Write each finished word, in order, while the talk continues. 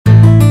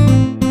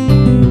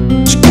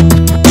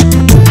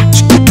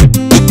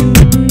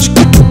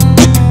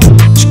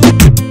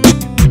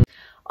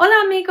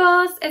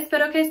todos,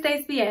 espero que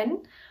estéis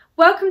bien.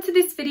 Welcome to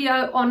this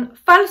video on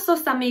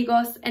Falsos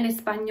amigos en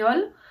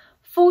español,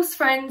 false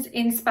friends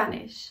in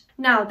Spanish.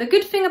 Now, the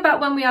good thing about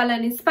when we are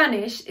learning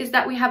Spanish is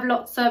that we have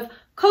lots of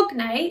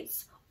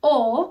cognates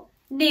or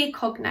near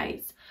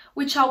cognates,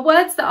 which are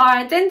words that are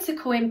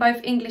identical in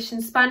both English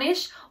and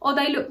Spanish, or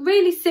they look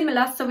really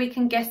similar so we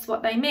can guess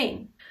what they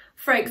mean.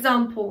 For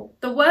example,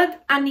 the word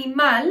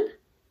animal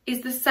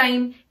is the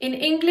same in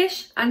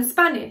English and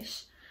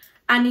Spanish.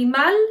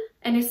 Animal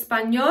in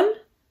español,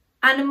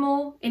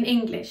 animal in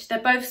English. They're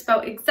both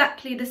spelled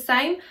exactly the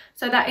same,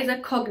 so that is a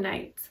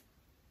cognate.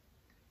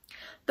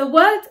 The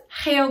word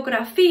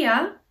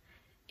geografía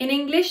in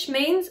English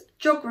means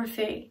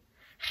geography.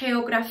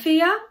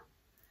 Geografía,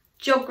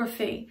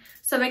 geography.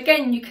 So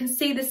again, you can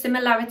see the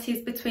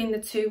similarities between the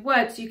two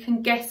words. You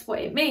can guess what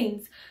it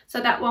means.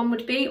 So that one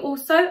would be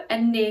also a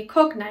near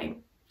cognate.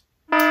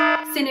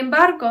 Sin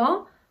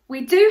embargo,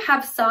 we do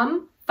have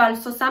some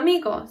falsos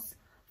amigos,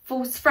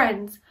 false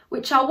friends,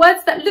 which are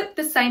words that look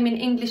the same in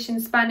English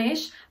and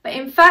Spanish, but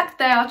in fact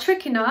they are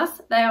tricking us.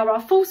 They are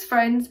our false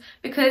friends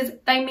because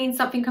they mean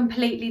something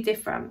completely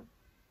different.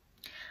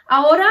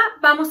 Ahora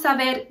vamos a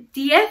ver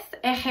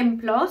 10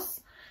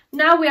 ejemplos.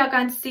 Now we are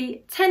going to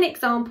see 10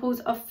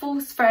 examples of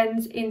false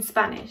friends in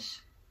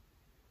Spanish.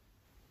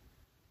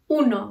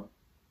 Uno.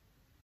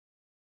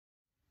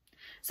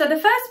 So the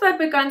first word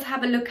we're going to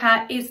have a look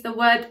at is the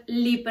word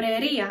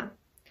librería.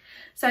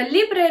 So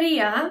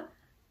librería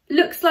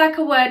looks like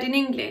a word in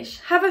English.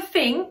 Have a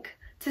think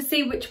to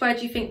see which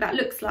word you think that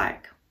looks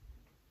like.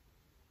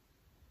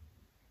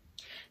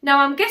 Now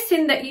I'm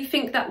guessing that you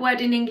think that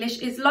word in English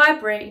is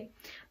library,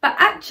 but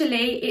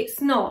actually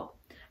it's not.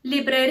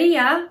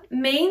 Librería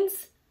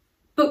means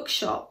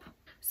bookshop.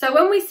 So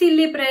when we see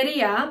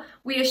librería,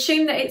 we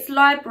assume that it's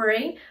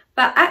library,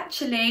 but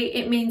actually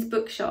it means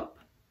bookshop.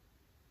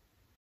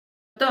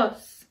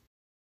 Dos.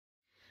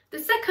 The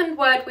second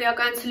word we are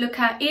going to look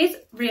at is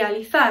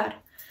realizar.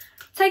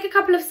 Take a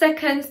couple of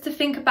seconds to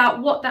think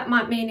about what that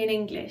might mean in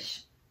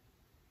English.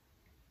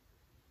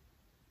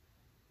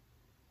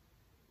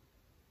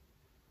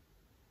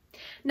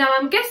 Now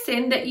I'm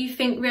guessing that you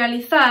think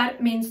realizar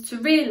means to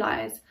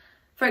realise.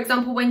 For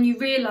example, when you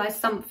realise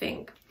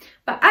something.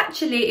 But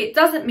actually it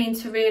doesn't mean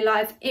to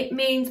realise, it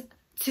means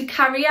to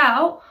carry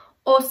out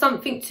or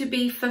something to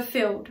be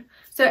fulfilled.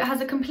 So it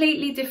has a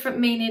completely different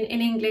meaning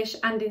in English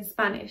and in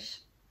Spanish.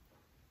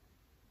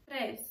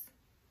 Tres.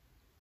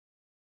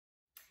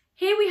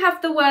 Here we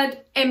have the word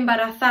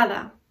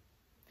embarazada.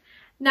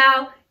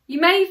 Now,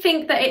 you may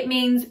think that it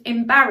means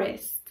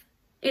embarrassed.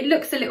 It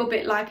looks a little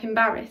bit like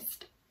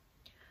embarrassed.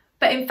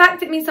 But in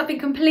fact, it means something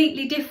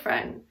completely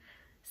different.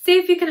 See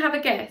if you can have a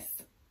guess.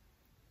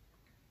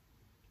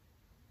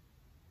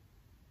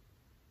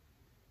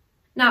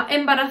 Now,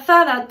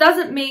 embarazada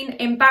doesn't mean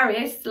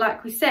embarrassed,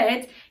 like we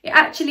said. It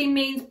actually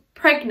means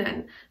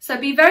pregnant. So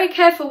be very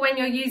careful when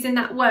you're using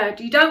that word.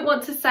 You don't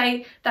want to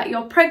say that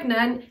you're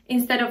pregnant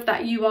instead of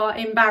that you are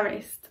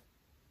embarrassed.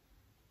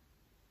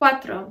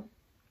 Cuatro.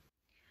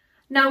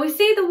 Now we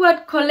see the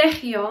word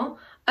colegio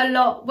a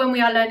lot when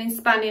we are learning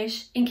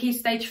Spanish in Key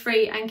Stage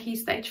 3 and Key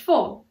Stage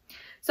 4.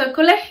 So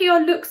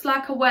colegio looks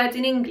like a word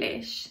in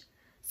English.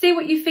 See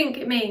what you think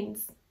it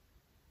means.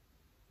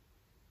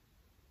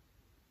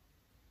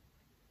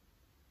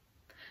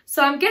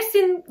 So I'm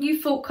guessing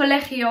you thought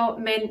colegio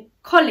meant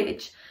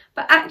college,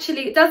 but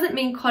actually it doesn't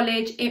mean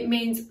college, it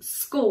means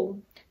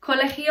school.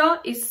 Colegio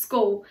is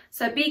school,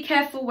 so be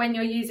careful when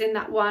you're using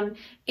that one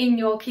in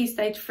your Key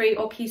Stage 3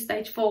 or Key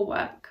Stage 4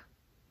 work.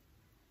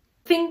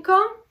 Cinco.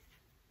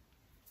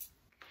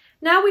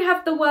 Now we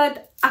have the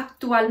word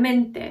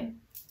actualmente.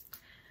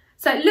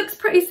 So it looks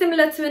pretty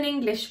similar to an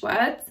English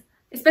word,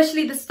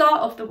 especially the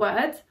start of the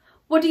word.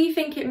 What do you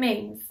think it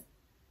means?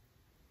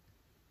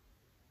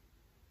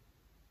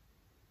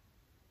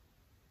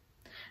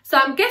 So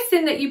I'm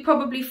guessing that you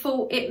probably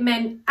thought it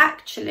meant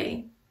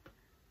actually,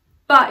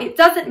 but it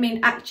doesn't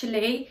mean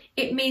actually,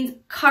 it means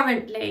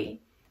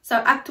currently.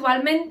 So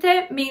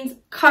actualmente means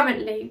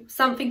currently,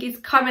 something is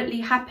currently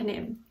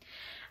happening.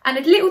 And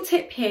a little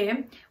tip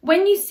here,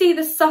 when you see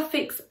the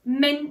suffix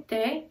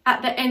mente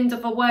at the end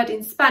of a word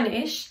in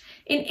Spanish,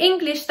 in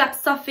English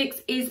that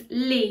suffix is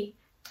ly,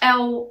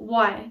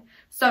 L-Y.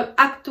 So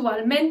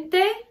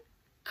actualmente,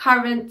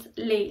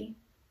 currently.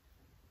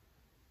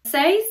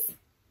 Seis.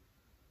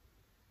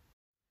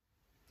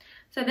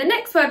 So the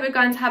next word we're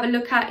going to have a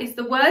look at is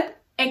the word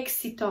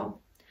éxito.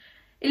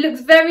 It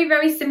looks very,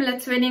 very similar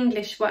to an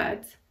English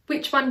word.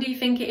 Which one do you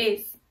think it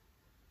is?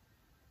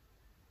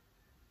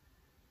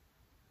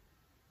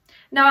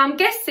 Now I'm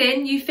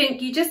guessing you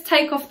think you just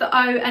take off the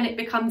O and it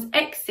becomes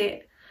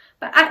exit.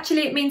 But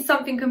actually it means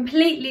something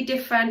completely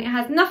different. It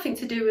has nothing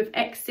to do with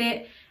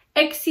exit.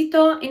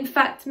 Éxito in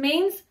fact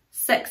means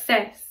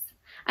success.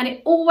 And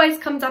it always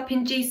comes up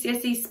in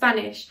GCSE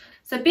Spanish.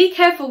 So be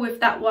careful with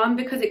that one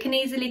because it can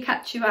easily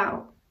catch you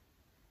out.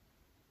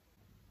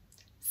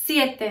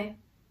 Siete.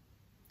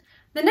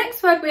 The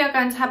next word we are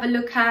going to have a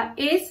look at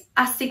is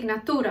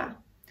asignatura.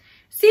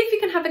 See if you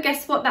can have a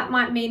guess what that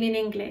might mean in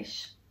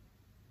English.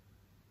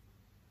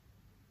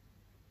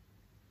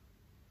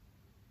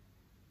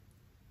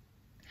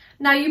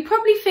 Now you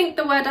probably think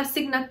the word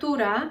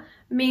asignatura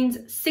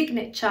means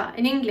signature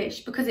in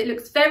English because it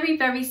looks very,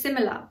 very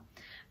similar.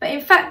 But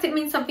in fact it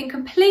means something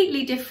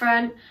completely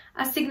different.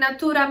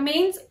 Asignatura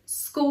means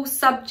school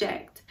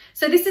subject.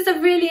 So this is a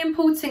really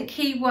important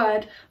key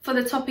word for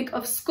the topic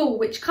of school,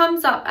 which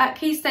comes up at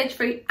Key Stage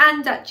 3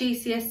 and at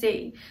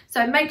GCSE.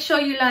 So make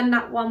sure you learn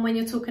that one when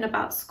you're talking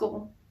about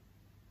school.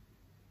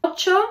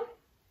 Ocho.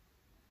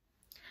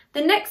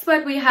 The next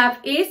word we have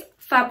is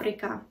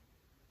fábrica.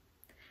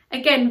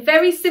 Again,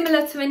 very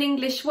similar to an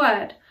English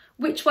word.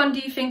 Which one do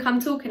you think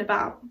I'm talking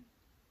about?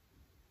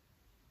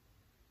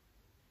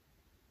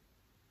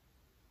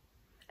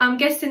 I'm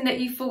guessing that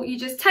you thought you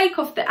just take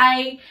off the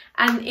A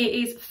and it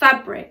is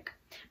fabric.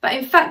 But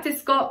in fact,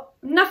 it's got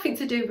nothing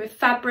to do with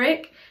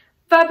fabric.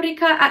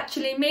 Fábrica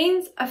actually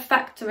means a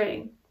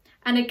factory.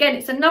 And again,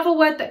 it's another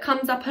word that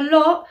comes up a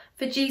lot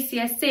for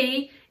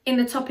GCSE in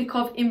the topic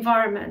of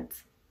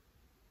environment.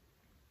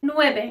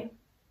 Nueve.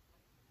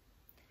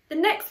 The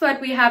next word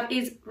we have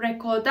is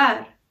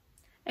recordar.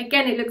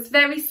 Again, it looks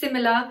very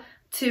similar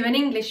to an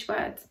English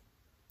word.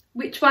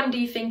 Which one do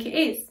you think it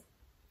is?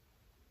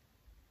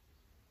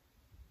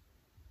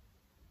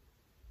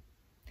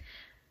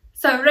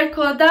 So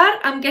recordar,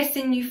 I'm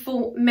guessing you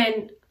thought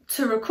meant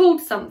to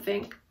record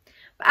something.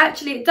 But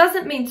actually it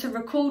doesn't mean to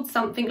record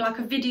something like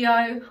a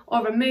video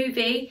or a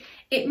movie.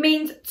 It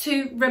means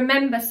to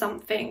remember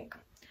something.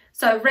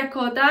 So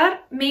recordar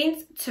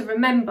means to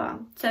remember.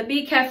 So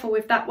be careful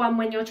with that one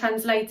when you're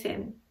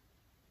translating.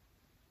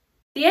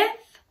 10.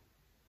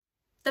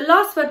 The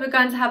last word we're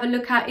going to have a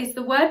look at is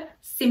the word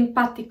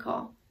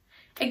simpático.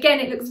 Again,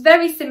 it looks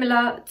very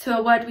similar to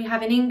a word we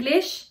have in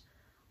English.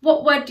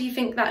 What word do you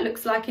think that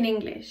looks like in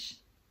English?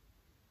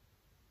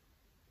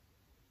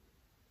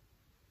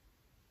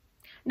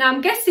 Now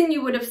I'm guessing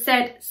you would have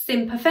said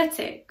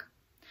sympathetic.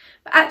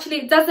 But actually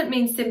it doesn't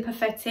mean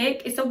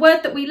sympathetic. It's a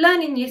word that we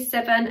learn in Year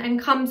 7 and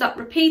comes up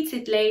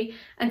repeatedly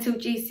until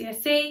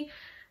GCSE.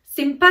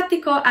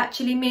 Simpático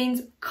actually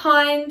means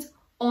kind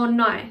or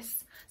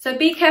nice. So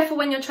be careful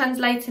when you're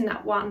translating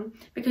that one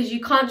because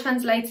you can't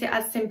translate it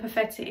as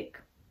sympathetic.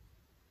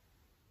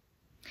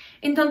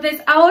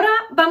 Entonces ahora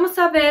vamos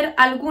a ver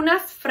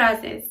algunas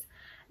frases.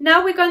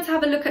 Now we're going to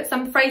have a look at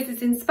some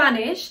phrases in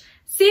Spanish.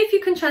 See if you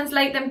can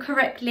translate them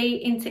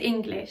correctly into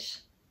English.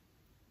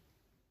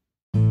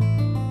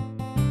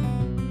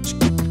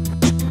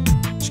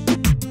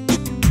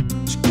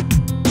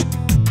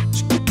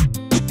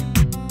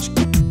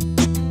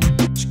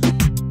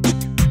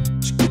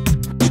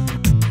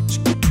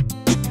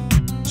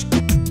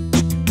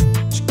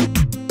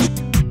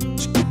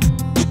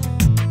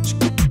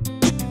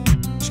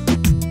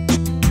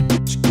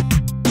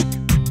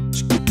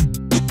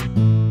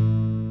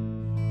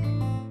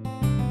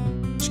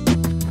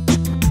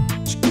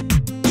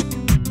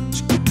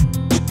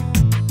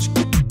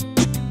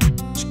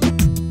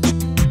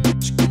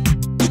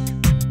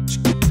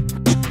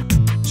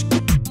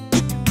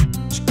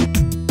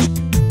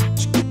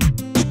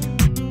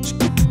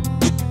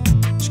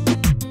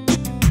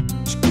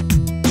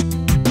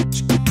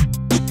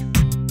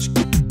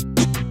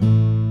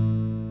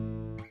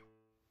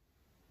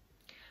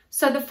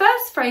 So the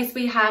first phrase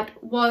we had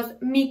was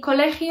mi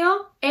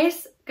colegio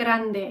es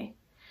grande.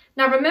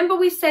 Now remember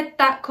we said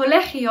that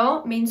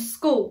colegio means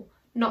school,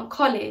 not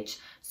college.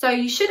 So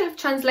you should have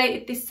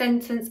translated this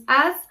sentence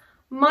as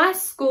my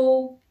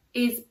school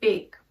is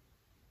big.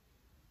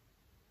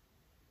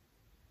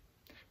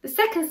 The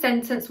second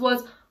sentence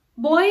was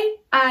voy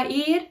a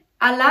ir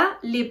a la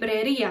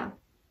librería.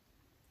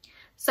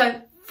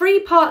 So 3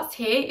 parts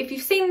here. If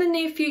you've seen the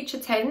new future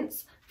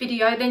tense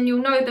video, then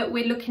you'll know that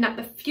we're looking at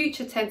the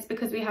future tense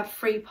because we have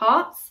 3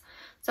 parts.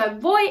 So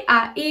voy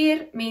a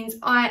ir means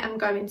I am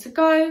going to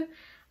go.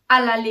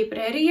 A la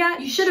librería,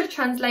 you should have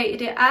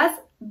translated it as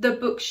the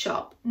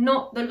bookshop,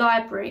 not the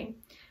library.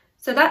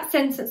 So that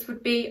sentence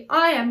would be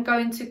I am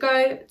going to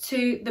go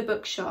to the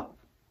bookshop.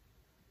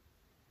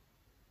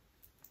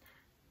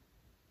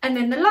 And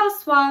then the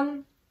last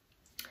one,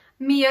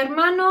 mi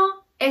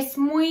hermano es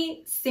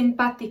muy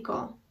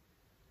simpático.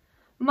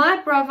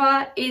 My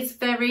brother is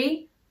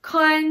very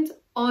kind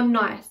or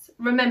nice.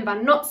 Remember,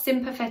 not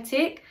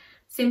sympathetic.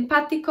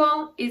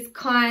 Simpático is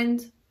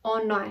kind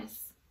or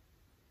nice.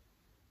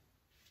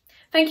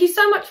 Thank you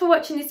so much for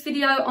watching this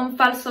video on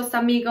Falsos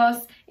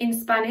amigos in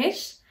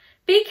Spanish.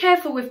 Be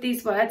careful with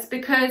these words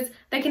because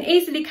they can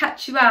easily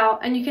catch you out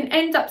and you can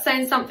end up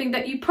saying something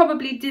that you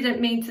probably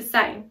didn't mean to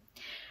say.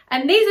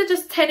 And these are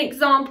just 10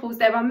 examples.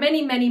 There are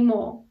many, many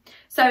more.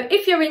 So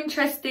if you're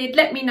interested,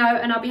 let me know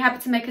and I'll be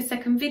happy to make a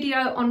second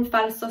video on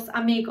Falsos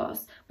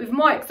amigos with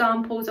more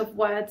examples of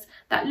words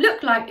that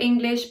look like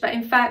English, but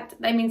in fact,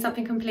 they mean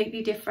something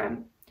completely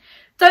different.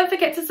 Don't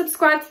forget to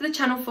subscribe to the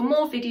channel for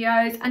more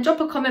videos and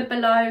drop a comment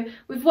below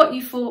with what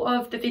you thought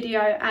of the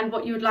video and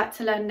what you would like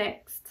to learn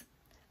next.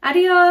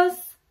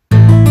 Adios!